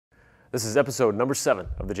This is episode number 7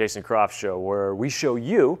 of the Jason Croft Show, where we show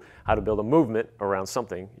you how to build a movement around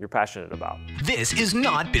something you're passionate about. This is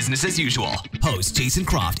not business as usual. Host Jason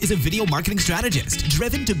Croft is a video marketing strategist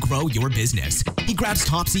driven to grow your business. He grabs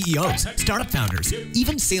top CEOs, startup founders,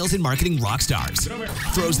 even sales and marketing rock stars,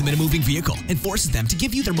 throws them in a moving vehicle, and forces them to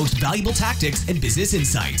give you their most valuable tactics and business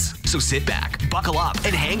insights. So sit back, buckle up,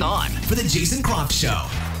 and hang on for the Jason Croft Show.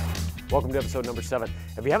 Welcome to episode number 7.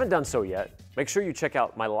 If you haven't done so yet, make sure you check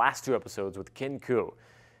out my last 2 episodes with Ken Koo.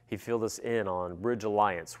 He filled us in on Bridge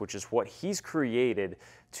Alliance, which is what he's created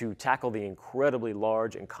to tackle the incredibly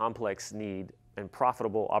large and complex need and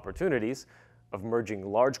profitable opportunities of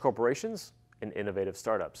merging large corporations and innovative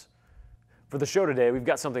startups. For the show today, we've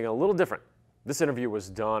got something a little different. This interview was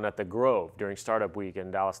done at the Grove during Startup Week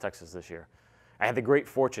in Dallas, Texas this year. I had the great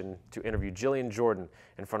fortune to interview Jillian Jordan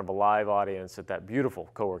in front of a live audience at that beautiful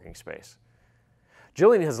co-working space.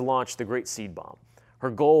 Jillian has launched the Great Seed Bomb. Her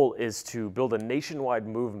goal is to build a nationwide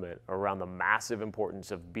movement around the massive importance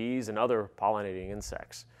of bees and other pollinating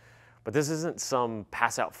insects. But this isn't some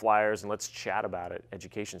pass out flyers and let's chat about it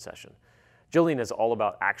education session. Jillian is all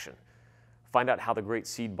about action. Find out how the Great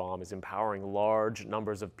Seed Bomb is empowering large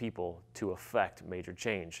numbers of people to affect major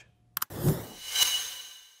change.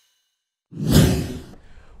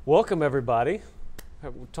 Welcome, everybody.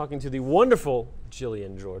 We're talking to the wonderful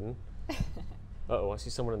Jillian Jordan. Uh-oh, I see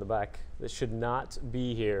someone in the back that should not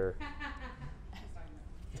be here.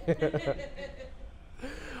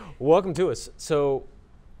 Welcome to us. So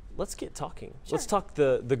let's get talking. Sure. Let's talk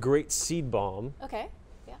the Great Seed Bomb. Okay,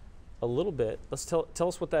 yeah. A little bit. Let's tell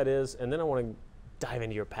us what that is, and then I want to dive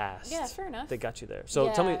into your past. Yeah, fair enough. That got you there. So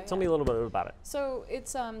Yeah, tell me a little bit about it. So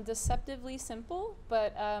it's deceptively simple,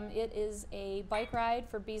 but it is a bike ride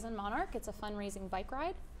for bees and Monarch. It's a fundraising bike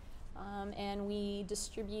ride, and we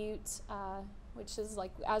distribute, which is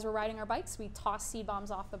like as we're riding our bikes, we toss seed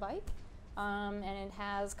bombs off the bike, and it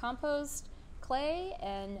has compost, clay,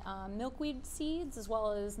 and milkweed seeds, as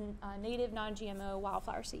well as native non-GMO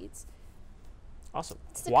wildflower seeds. Awesome.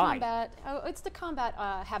 It's to Why? combat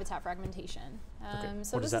habitat fragmentation.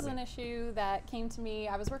 So What does this that is mean? an issue that came to me.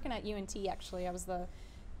 I was working at UNT actually. I was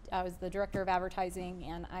the director of advertising,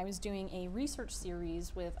 and I was doing a research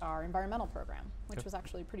series with our environmental program, which was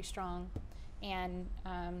actually pretty strong. And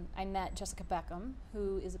I met Jessica Beckham,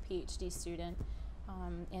 who is a PhD student,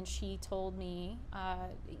 and she told me,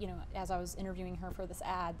 as I was interviewing her for this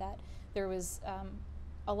ad, that there was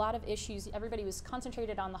a lot of issues. Everybody was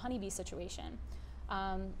concentrated on the honeybee situation.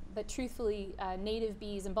 But truthfully, native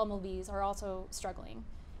bees and bumblebees are also struggling.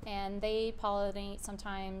 And they pollinate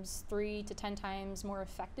sometimes 3 to 10 times more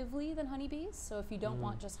effectively than honeybees. So if you don't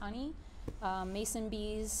want just honey, mason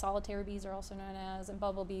bees, solitary bees are also known as, and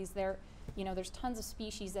bumblebees, there's tons of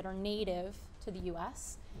species that are native to the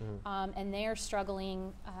US. And they're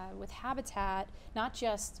struggling with habitat, not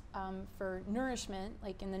just for nourishment,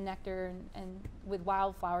 like in the nectar and with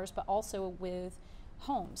wildflowers, but also with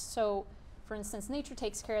homes. So for instance, nature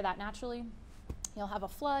takes care of that naturally. You'll have a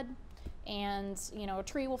flood, and a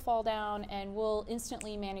tree will fall down, and we'll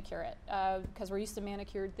instantly manicure it because we're used to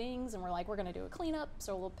manicured things, and we're like, we're going to do a cleanup,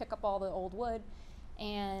 so we'll pick up all the old wood.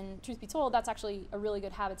 And truth be told, that's actually a really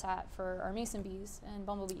good habitat for our mason bees and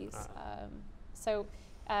bumblebees.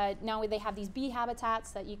 Now they have these bee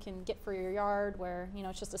habitats that you can get for your yard, where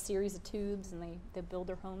it's just a series of tubes, and they build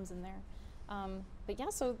their homes in there. But yeah,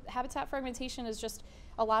 so habitat fragmentation is just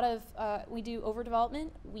a lot of, we do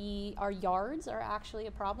overdevelopment. Our yards are actually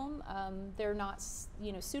a problem. They're not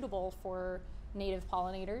suitable for native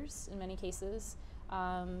pollinators in many cases,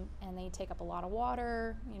 and they take up a lot of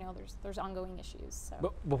water. There's ongoing issues.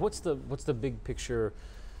 So. But what's the big picture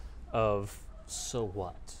of so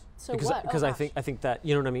what? So because, what? Because I think that,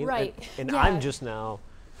 you know what I mean? Right. And Yeah. I'm just now,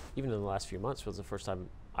 even in the last few months, was the first time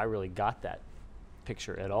I really got that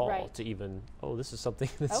picture at all. Right. To even, this is something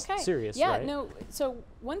that's Okay. serious, Yeah, right? no, so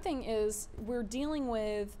one thing is we're dealing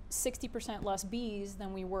with 60% less bees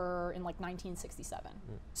than we were in like 1967.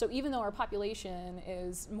 So even though our population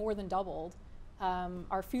is more than doubled,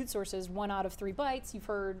 our food sources, 1 out of 3 bites, you've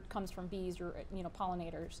heard, comes from bees or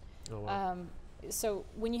pollinators. Oh, wow. So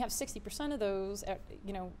when you have 60% of those,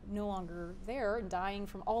 no longer there and dying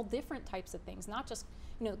from all different types of things, not just,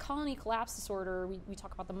 the colony collapse disorder, we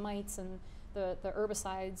talk about the mites and the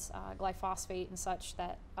herbicides, glyphosate and such,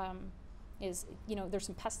 that is, there's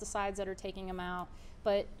some pesticides that are taking them out.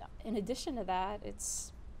 But in addition to that,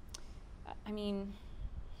 it's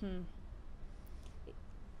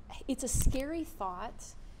a scary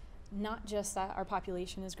thought, not just that our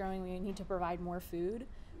population is growing, we need to provide more food,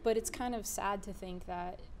 but it's kind of sad to think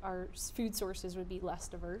that our food sources would be less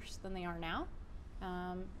diverse than they are now.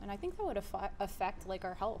 And I think that would affect like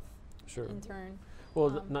our health. Sure. in turn.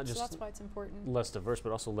 Well, not just so that's why it's important. less diverse,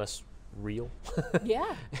 but also less real.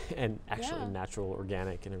 Yeah. And actually Yeah. natural,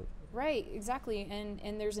 organic, and Right, exactly,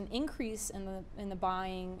 and there's an increase in the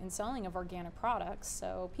buying and selling of organic products,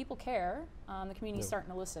 so people care. The community's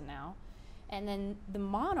starting to listen now, and then the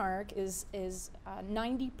Monarch is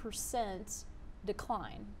 90%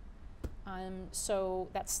 decline. So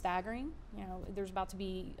that's staggering. You know, there's about to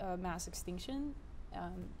be a mass extinction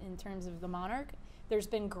in terms of the Monarch. There's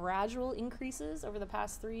been gradual increases over the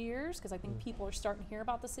past 3 years because I think people are starting to hear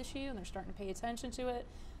about this issue and they're starting to pay attention to it.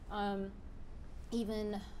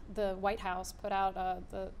 Even the White House put out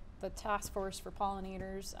the task force for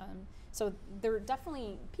pollinators. So there are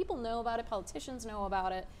definitely, people know about it, politicians know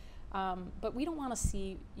about it, but we don't want to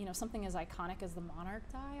see, you know, something as iconic as the Monarch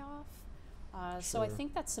die off. So I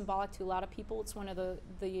think that's symbolic to a lot of people. It's one of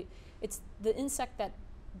it's the insect that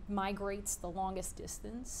migrates the longest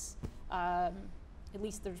distance. At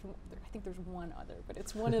least I think there's one other, but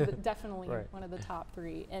it's one of the, definitely one of the top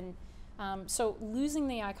three. And so losing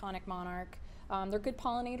the iconic Monarch, they're good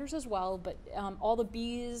pollinators as well, but all the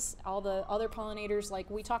bees, all the other pollinators, like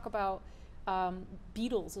we talk about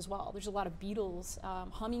beetles as well. There's a lot of beetles,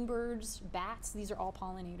 hummingbirds, bats, these are all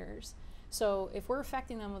pollinators. So if we're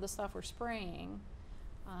affecting them with the stuff we're spraying,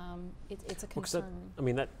 it's a concern. I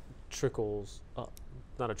mean, that trickles up,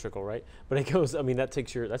 not a trickle, right? But it goes, I mean,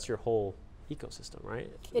 that's your whole ecosystem, right?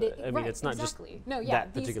 I mean, it's not just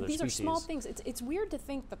that particular these species. are small things. It's weird to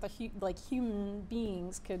think that like human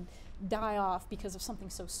beings could die off because of something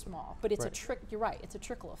so small, but it's a trick. You're right. It's a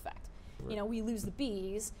trickle effect. You know, we lose the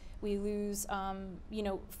bees, we lose you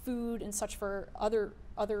know, food and such for other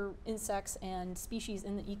insects and species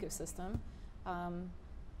in the ecosystem.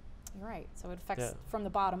 You're right. So it affects from the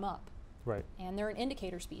bottom up. Right. And they're an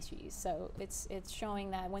indicator species, so it's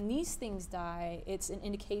showing that when these things die, it's an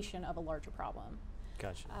indication of a larger problem.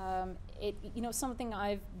 Gotcha. You know, something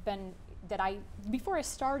before I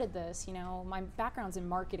started this, you know, my background's in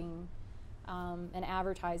marketing and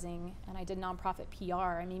advertising, and I did nonprofit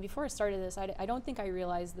PR. I mean, before I started this, I don't think I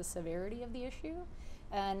realized the severity of the issue.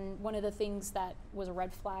 And one of the things that was a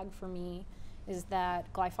red flag for me is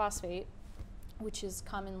that glyphosate, which is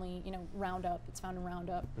commonly, you know, Roundup, it's found in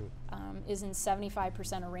Roundup, is in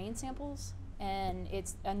 75% of rain samples, and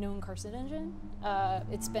it's a known carcinogen.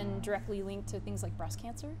 It's been directly linked to things like breast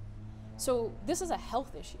cancer. So this is a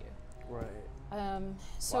health issue. Right.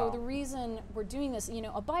 So the reason we're doing this, you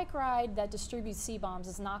know, a bike ride that distributes C-bombs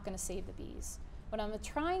is not going to save the bees. What I'm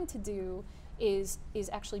trying to do is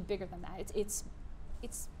actually bigger than that. It's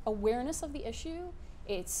awareness of the issue.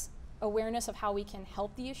 It's awareness of how we can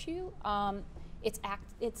help the issue. It's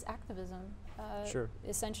activism,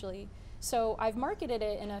 essentially. So I've marketed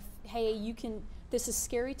it in hey, this is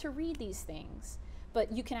scary to read these things,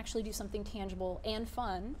 but you can actually do something tangible and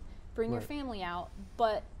fun, bring your family out,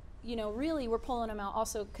 but you know, really we're pulling them out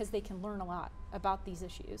also because they can learn a lot about these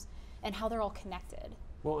issues and how they're all connected.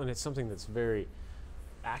 Well, and it's something that's very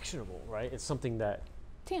actionable, right? It's something that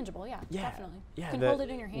tangible, definitely. Yeah, you can hold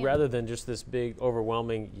it in your hand. Rather than just this big,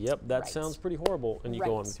 overwhelming, yep, that sounds pretty horrible, and you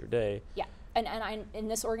go on with your day. Yeah,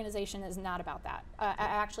 and this organization is not about that.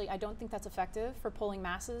 I don't think that's effective for pulling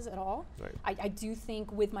masses at all. Right. I do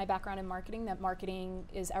think with my background in marketing that marketing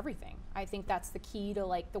is everything. I think that's the key to,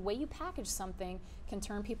 like, the way you package something can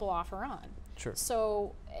turn people off or on. Sure.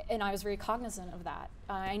 So, and I was very cognizant of that.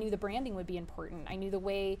 I knew the branding would be important. I knew the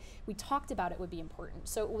way we talked about it would be important.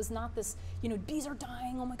 So it was not this, you know, bees are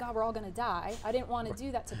dying, oh my God, we're all gonna die. I didn't want to do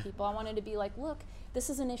that to people. I wanted to be like, look, this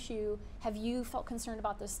is an issue. Have you felt concerned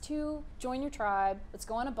about this too? Join your tribe, let's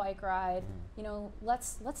go on a bike ride. You know,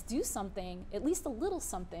 let's do something, at least a little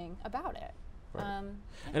something about it. Right.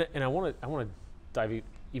 And I want to dive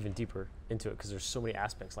even deeper into it because there's so many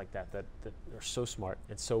aspects like that are so smart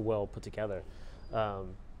and so well put together.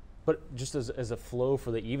 But just as a flow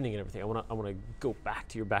for the evening and everything, I want to go back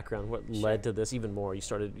to your background. What led to this even more? You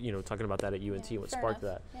started, you know, talking about that at UNT. What sparked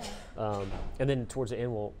that? Yeah. And then towards the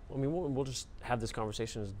end, we'll just have this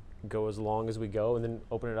conversation go as long as we go, and then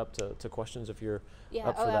open it up to questions if you're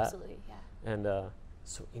up for that. Absolutely. Yeah. And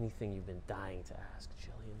so anything you've been dying to ask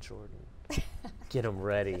Jillian Jordan, get them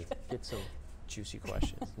ready. Get some juicy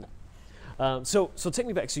questions. So take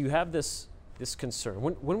me back. So you have this concern.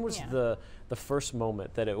 When was the first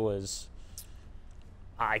moment that it was,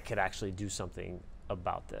 I could actually do something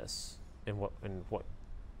about this, and what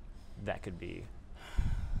that could be?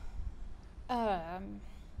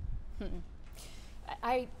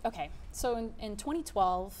 Okay. So in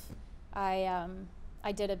 2012, I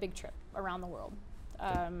did a big trip around the world.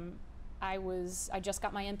 I just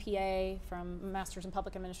got my MPA from Master's in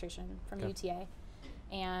Public Administration from UTA,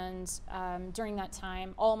 And during that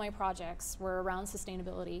time, all my projects were around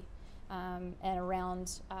sustainability and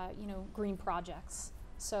around green projects.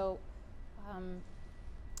 So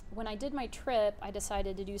when I did my trip, I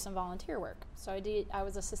decided to do some volunteer work. So I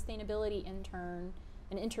was a sustainability intern,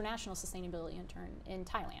 an international sustainability intern in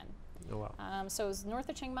Thailand. Oh, wow. So it was north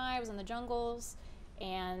of Chiang Mai. I was in the jungles,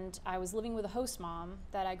 and I was living with a host mom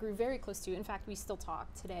that I grew very close to. In fact, we still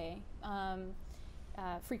talk today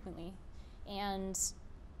frequently. And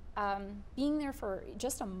being there for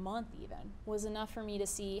just a month even was enough for me to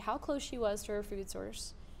see how close she was to her food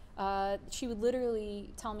source. She would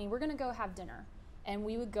literally tell me, we're going to go have dinner. And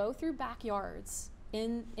we would go through backyards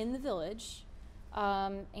in the village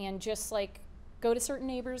and just like go to certain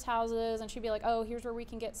neighbors' houses, and she'd be like, oh, here's where we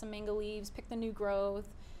can get some mango leaves, pick the new growth.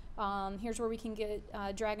 Here's where we can get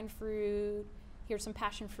dragon fruit. Here's some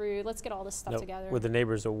passion fruit. Let's get all this stuff together. Were the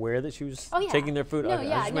neighbors aware that she was taking their food? No, okay,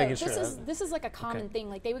 yeah, no. This is like a common thing.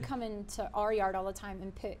 Like they would come into our yard all the time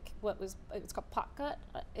and pick it's called potcut.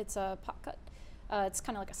 It's a potcut. It's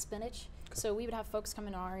kind of like a spinach. Okay. So we would have folks come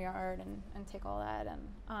into our yard and take all that.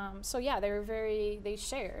 And so yeah, they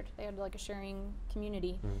shared. They had like a sharing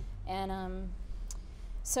community. And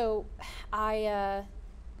so I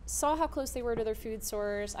saw how close they were to their food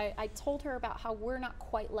source. I told her about how we're not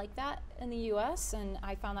quite like that in the U.S., and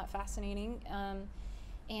I found that fascinating.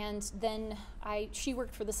 And then she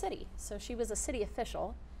worked for the city, so she was a city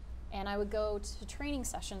official, and I would go to training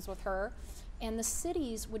sessions with her, and the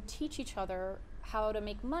cities would teach each other how to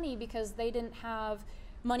make money because they didn't have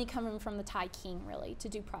money coming from the Thai king really to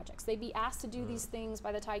do projects. They'd be asked to do these things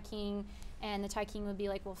by the Thai king, and the Thai king would be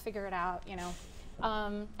like, well, figure it out, I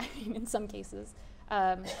mean, in some cases.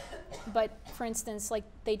 But for instance, like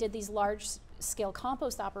they did these large scale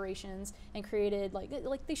compost operations and created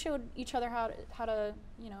like they showed each other how to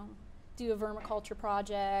do a vermiculture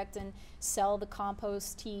project and sell the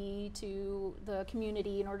compost tea to the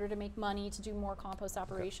community in order to make money to do more compost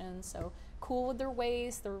operations. Okay. So cool with their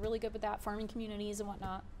waste. They were really good with that, farming communities and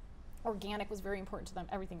whatnot. Organic was very important to them.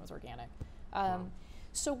 Everything was organic. Wow.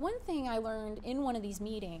 So one thing I learned in one of these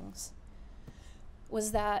meetings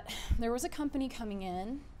was that there was a company coming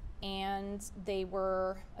in and they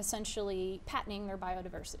were essentially patenting their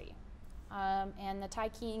biodiversity. And the Thai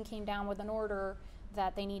king came down with an order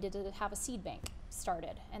that they needed to have a seed bank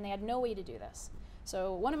started, and they had no way to do this.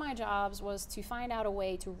 So one of my jobs was to find out a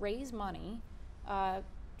way to raise money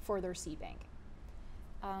for their seed bank.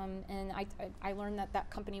 And I learned that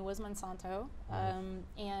company was Monsanto,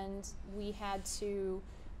 and we had to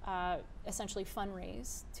essentially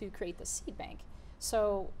fundraise to create the seed bank.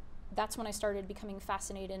 So that's when I started becoming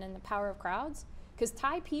fascinated in the power of crowds, because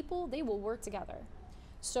Thai people, they will work together.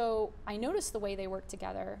 So I noticed the way they work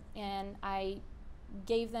together, and I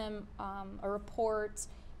gave them a report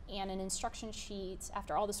and an instruction sheet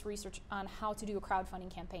after all this research on how to do a crowdfunding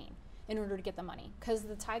campaign in order to get the money. Because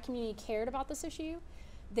the Thai community cared about this issue.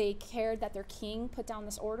 They cared that their king put down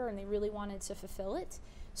this order and they really wanted to fulfill it.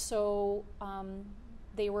 So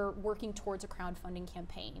they were working towards a crowdfunding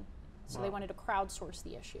campaign. So wow. They wanted to crowdsource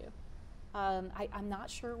the issue. I'm not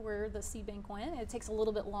sure where the seed bank went. It takes a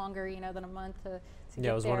little bit longer, than a month to get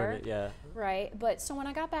there. I was wondering, Right, but so when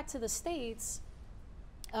I got back to the States,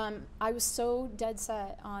 I was so dead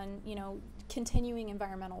set on, continuing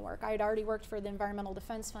environmental work. I had already worked for the Environmental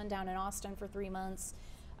Defense Fund down in Austin for 3 months,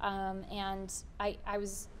 and I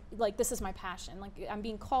was like, this is my passion. Like, I'm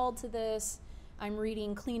being called to this. I'm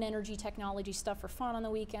reading clean energy technology stuff for fun on the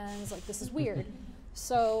weekends. Like, this is weird.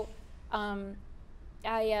 So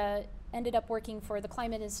I ended up working for the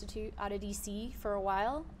Climate Institute out of DC for a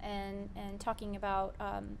while and talking about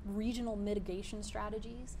regional mitigation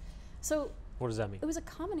strategies. So what does that mean? It was a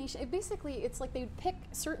combination. It's like they would pick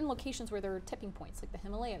certain locations where there were tipping points, like the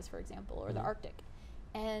Himalayas, for example, or the Arctic,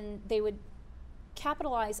 and they would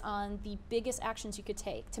capitalize on the biggest actions you could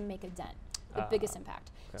take to make a dent, the biggest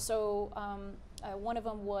impact. Okay. So one of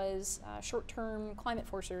them was short-term climate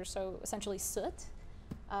forcers, so essentially soot.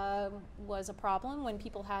 Was a problem when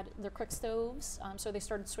people had their cook stoves, so they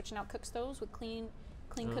started switching out cook stoves with clean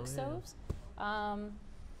cook stoves.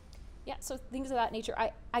 Yeah, so things of that nature.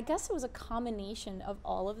 I guess it was a combination of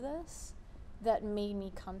all of this that made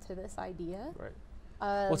me come to this idea. Right.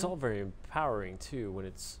 Well, it's all very empowering too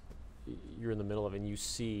when you're in the middle of it and you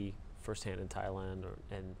see firsthand in Thailand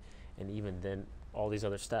and even then all these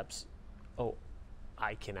other steps. Oh,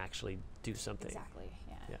 I can actually do something. Exactly.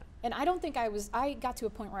 Yeah. And I don't think I got to a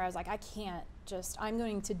point where I was like, I'm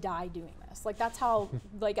going to die doing this. Like, that's how,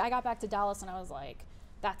 like, I got back to Dallas and I was like,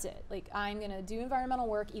 that's it. Like, I'm going to do environmental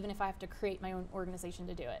work even if I have to create my own organization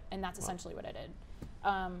to do it. And that's essentially what I did.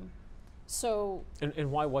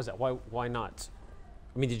 And why was that? Why not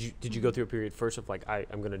I mean, did you go through a period first of like,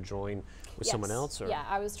 I'm going to join with someone else? Or? Yeah,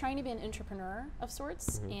 I was trying to be an entrepreneur of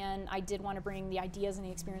sorts, and I did want to bring the ideas and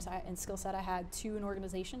the experience and skill set I had to an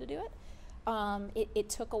organization to do it. It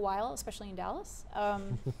took a while, especially in Dallas.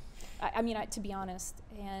 I mean, to be honest,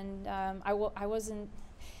 and I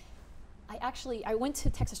went to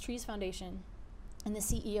Texas Trees Foundation, and the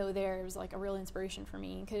CEO there was like a real inspiration for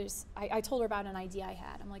me, because I told her about an idea I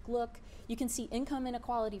had. I'm like, look, you can see income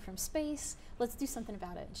inequality from space. Let's do something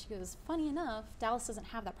about it. And she goes, funny enough, Dallas doesn't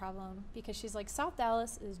have that problem, because she's like, South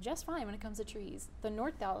Dallas is just fine when it comes to trees. The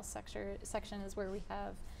North Dallas section is where we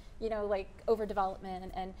have, you know, like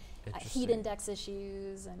overdevelopment and heat index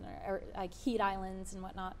issues and or like heat islands and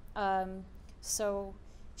whatnot. So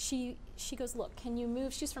she goes, look, can you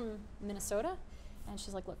move? She's from Minnesota. And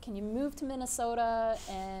she's like, look, can you move to Minnesota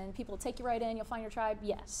and people will take you right in, you'll find your tribe?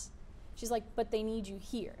 Yes. She's like, but they need you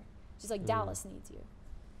here. She's like, Dallas needs you.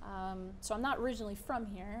 So I'm not originally from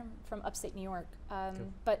here, I'm from upstate New York.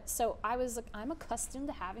 But so I'm accustomed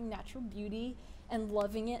to having natural beauty and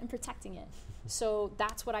loving it and protecting it. So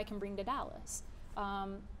that's what I can bring to Dallas.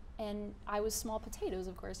 And I was small potatoes,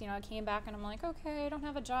 of course. You know, I came back and I'm like, okay, I don't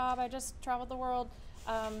have a job, I just traveled the world.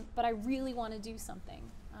 But I really want to do something.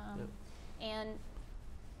 And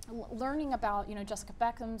learning about, you know, Jessica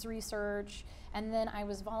Beckham's research, and then I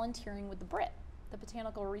was volunteering with the BRIT, the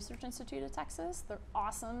Botanical Research Institute of Texas. They're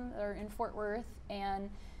awesome. They're in Fort Worth, and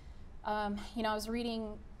you know, I was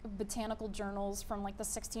reading botanical journals from like the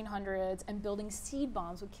 1600s and building seed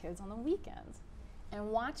bombs with kids on the weekends, and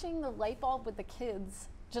watching the light bulb with the kids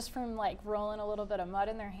just from like rolling a little bit of mud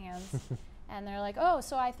in their hands. And they're like, oh,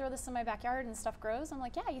 so I throw this in my backyard and stuff grows? I'm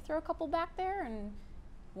like, yeah, you throw a couple back there and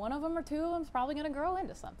one of them or two of them is probably going to grow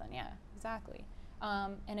into something. Yeah, exactly.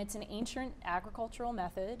 And it's an ancient agricultural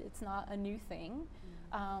method. It's not a new thing,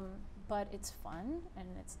 but it's fun and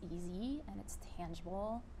it's easy and it's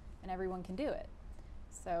tangible and everyone can do it.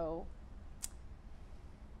 So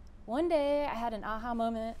one day I had an aha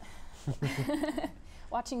moment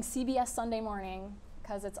watching CBS Sunday Morning,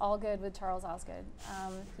 because it's all good with Charles Osgood.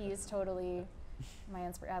 He is totally my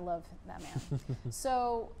inspiration. I love that man.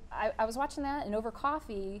 So I was watching that, and over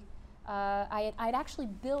coffee, I'd actually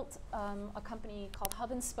built a company called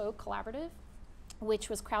Hub and Spoke Collaborative, which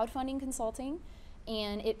was crowdfunding consulting,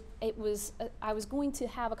 and it was I was going to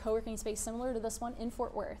have a co-working space similar to this one in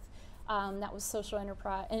Fort Worth. That was social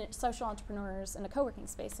enterprise and social entrepreneurs in a co-working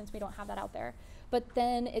space, since we don't have that out there. But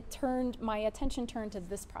then my attention turned to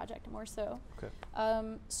this project more so. Okay.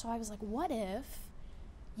 So I was like, what if,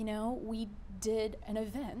 you know, we did an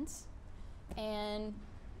event, and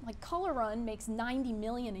like Color Run makes $90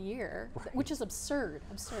 million a year, which is absurd.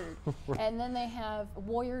 And then they have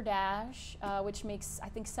Warrior Dash, which makes I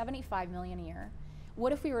think $75 million a year.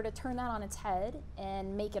 What if we were to turn that on its head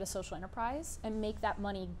and make it a social enterprise and make that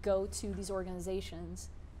money go to these organizations,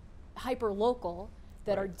 hyper local,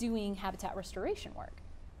 that are doing habitat restoration work?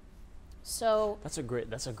 So that's a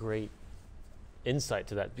great insight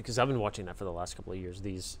to that, because I've been watching that for the last couple of years.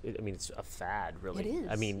 I mean, it's a fad, really. It is.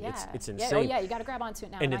 I mean, yeah. It's insane. Yeah, oh yeah, you got to grab onto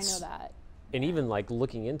it now, and I know that. And even like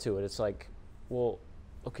looking into it, it's like, well,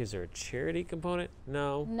 okay, is there a charity component?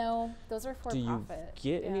 No. No, those are for profit. Do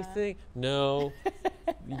you get anything? No.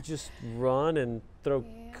 You just run and throw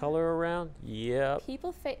color around? Yep.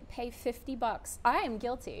 People pay $50. I am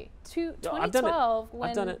guilty. 2012,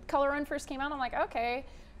 when Color Run first came out, I'm like, okay,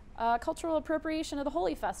 cultural appropriation of the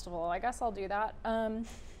Holy Festival. I guess I'll do that.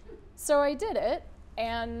 So I did it,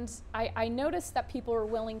 and I noticed that people were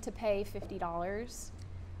willing to pay $50.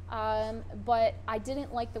 But I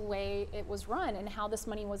didn't like the way it was run and how this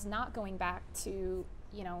money was not going back to,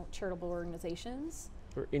 you know, charitable organizations.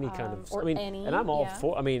 Or any kind of, I mean, and I'm all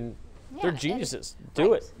for, I mean, they're geniuses,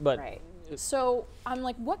 do it, but. Right. So I'm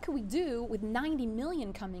like, what could we do with 90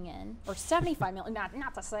 million coming in, or 75 million,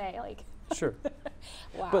 not to say like. Sure.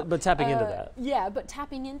 Wow. But tapping into that. Yeah, but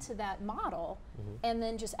tapping into that model, and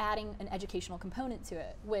then just adding an educational component to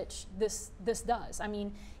it, which this does. I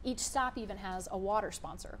mean, each stop even has a water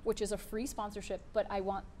sponsor, which is a free sponsorship, but I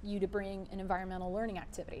want you to bring an environmental learning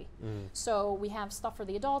activity. So we have stuff for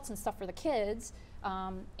the adults and stuff for the kids,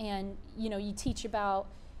 and you know, you teach about,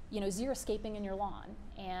 you know, xeriscaping in your lawn,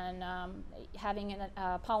 and having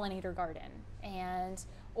a pollinator garden, and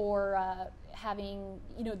or having,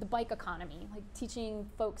 you know, the bike economy, like teaching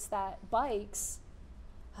folks that bikes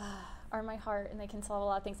are my heart and they can solve a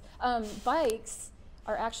lot of things. Bikes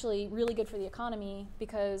are actually really good for the economy,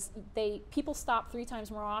 because people stop 3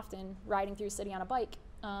 times more often riding through a city on a bike.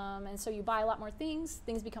 And so you buy a lot more things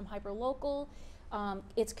become hyper local.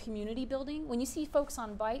 It's community building. When you see folks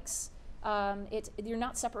on bikes, you're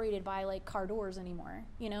not separated by like car doors anymore,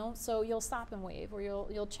 you know. So you'll stop and wave, or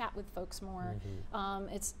you'll chat with folks more.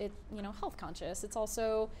 It's health conscious. It's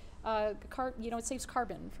also it saves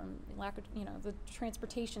carbon from lack of the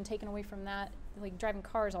transportation taken away from that, like driving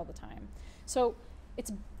cars all the time. So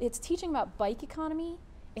it's teaching about bike economy.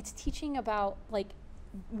 It's teaching about like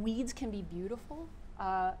weeds can be beautiful.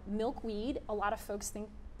 Milkweed, a lot of folks think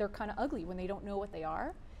they're kind of ugly when they don't know what they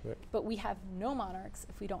are. Right. But we have no monarchs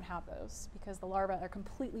if we don't have those, because the larvae are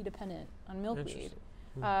completely dependent on milkweed.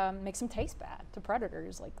 Makes them taste bad to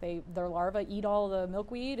predators. Like their larvae eat all the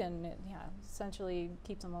milkweed, and it, essentially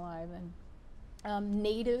keeps them alive. And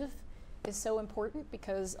native is so important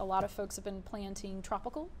because a lot of folks have been planting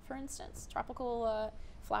tropical, for instance, tropical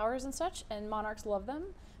flowers and such, and monarchs love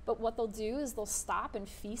them. But what they'll do is they'll stop and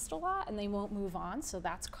feast a lot, and they won't move on. So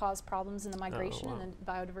that's caused problems in the migration and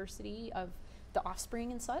the biodiversity of the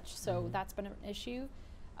offspring and such. So that's been an issue.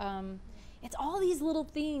 It's all these little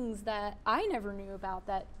things that I never knew about,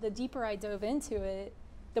 that the deeper I dove into it,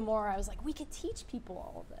 the more I was like, we could teach people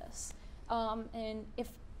all of this. And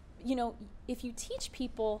if you teach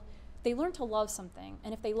people, they learn to love something.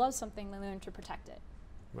 And if they love something, they learn to protect it.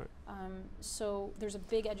 Right. So there's a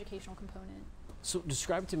big educational component. So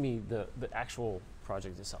describe to me the actual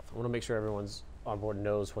project itself. I want to make sure everyone's on board and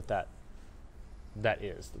knows what that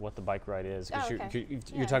is, what the bike ride is.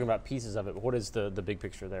 You're talking about pieces of it, but what is the big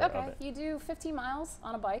picture there of it? You do 15 miles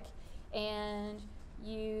on a bike, and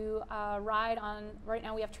you ride on, right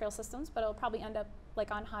now we have trail systems, but it'll probably end up like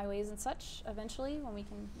on highways and such eventually when we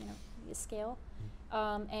can, scale.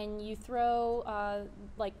 And you throw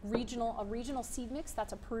like a regional seed mix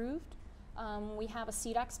that's approved. We have a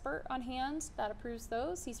seed expert on hand that approves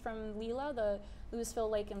those. He's from LELA, the Louisville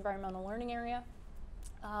Lake Environmental Learning Area.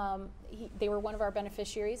 They were one of our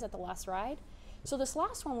beneficiaries at the last ride. So this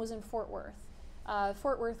last one was in Fort Worth.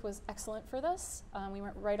 Fort Worth was excellent for this. We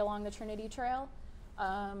went right along the Trinity Trail,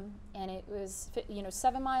 and it was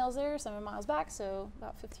 7 miles there, 7 miles back, so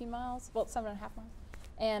about 15 miles, well 7.5 miles.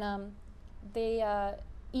 And they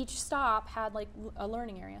each stop had like a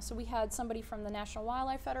learning area. So we had somebody from the National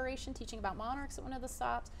Wildlife Federation teaching about monarchs at one of the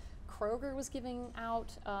stops. Kroger was giving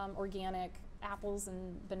out organic apples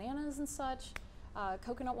and bananas and such.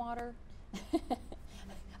 Coconut water.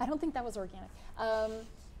 I don't think that was organic.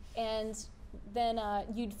 And then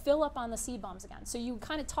you'd fill up on the seed bombs again. So you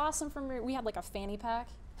kind of toss them we had like a fanny pack.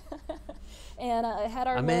 And it had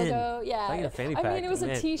our logo. Yeah. I mean, it was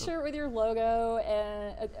a T-shirt with your logo,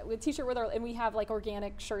 and a T-shirt with and we have like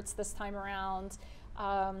organic shirts this time around.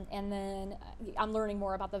 And then I'm learning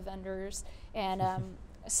more about the vendors. And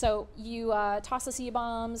so you toss the seed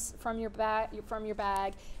bombs from your bag,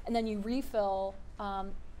 and then you refill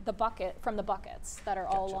the bucket from the buckets that are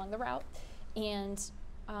all along the route. And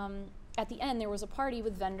at the end, there was a party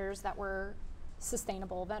with vendors that were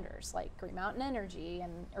sustainable vendors, like Green Mountain Energy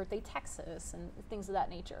and Earth Day Texas and things of that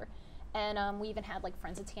nature. And we even had like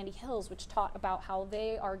Friends of Tandy Hills, which taught about how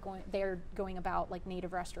they're going about like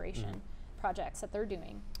native restoration projects that they're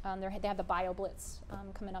doing. They have the Bio Blitz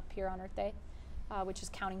coming up here on Earth Day, which is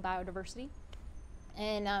counting biodiversity.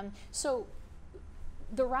 And so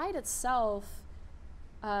the ride itself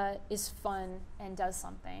is fun and does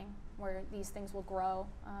something where these things will grow.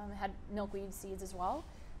 It had milkweed seeds as well,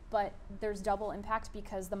 but there's double impact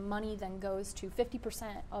because the money then goes to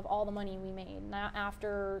 50% of all the money we made, not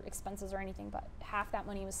after expenses or anything, but half that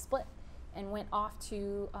money was split and went off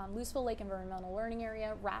to Louisville Lake Environmental Learning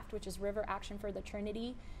Area, RAFT, which is River Action for the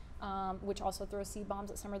Trinity, which also throws seed bombs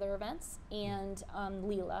at some of their events, and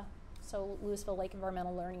LELA, so Louisville Lake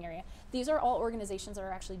Environmental Learning Area. These are all organizations that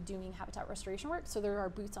are actually doing habitat restoration work, so there are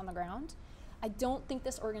boots on the ground. I don't think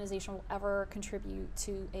this organization will ever contribute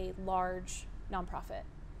to a large nonprofit.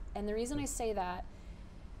 And the reason I say that,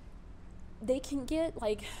 they can get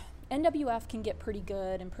like, NWF can get pretty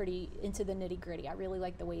good and pretty into the nitty gritty. I really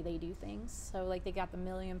like the way they do things. So like they got the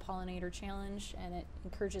Million Pollinator Challenge, and it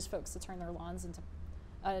encourages folks to turn their lawns into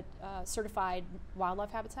a certified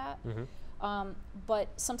wildlife habitat. But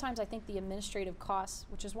sometimes I think the administrative costs,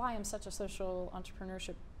 which is why I'm such a social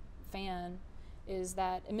entrepreneurship fan, is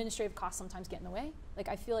that administrative costs sometimes get in the way. Like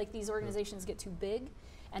I feel like these organizations get too big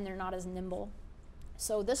and they're not as nimble.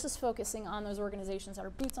 So this is focusing on those organizations that are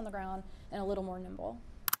boots on the ground and a little more nimble.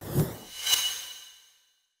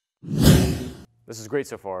 This is great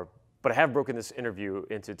so far, but I have broken this interview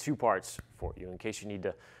into 2 parts for you in case you need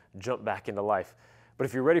to jump back into life. But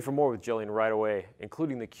if you're ready for more with Jillian right away,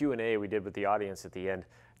 including the Q&A we did with the audience at the end,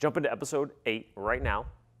 jump into episode 8 right now.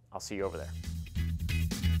 I'll see you over there.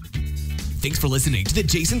 Thanks for listening to The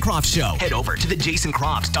Jason Croft Show. Head over to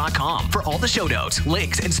thejasoncroft.com for all the show notes,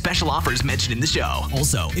 links, and special offers mentioned in the show.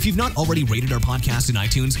 Also, if you've not already rated our podcast in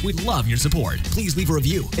iTunes, we'd love your support. Please leave a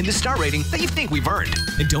review and the star rating that you think we've earned.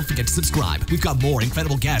 And don't forget to subscribe. We've got more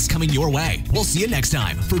incredible guests coming your way. We'll see you next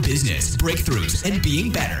time for business, breakthroughs, and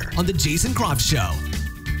being better on The Jason Croft Show.